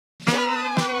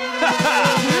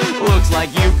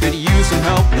like you could use some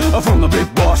help from the big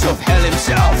boss of hell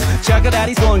himself. Check out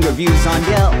Daddy's glowing reviews on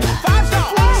Yelp. 5-star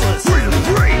flawless, really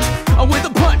great, with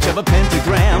a punch of a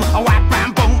pentagram. A whack, bam,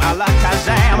 boom, a la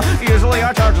Kazam. Usually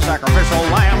I charge a sacrificial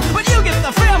lamb, but you get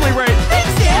the family rate.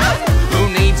 Thanks, Dad. Who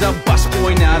needs a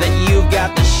busboy now that you've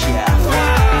got the chef?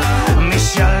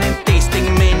 Michelin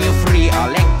tasting menu free, a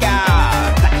la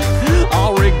carte.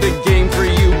 I'll rig the game for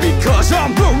you because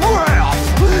I'm the ref.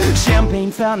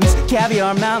 Champagne fountains,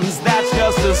 caviar mountains, that's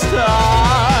just a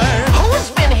start. Who's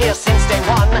been here since day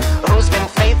one? Who's been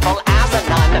faithful as a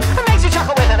nun? Makes you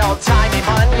chuckle with an old-timey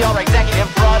fun. Your executive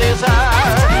producer.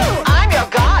 I'm your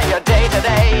guy, your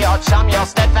day-to-day, your chum, your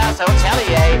steadfast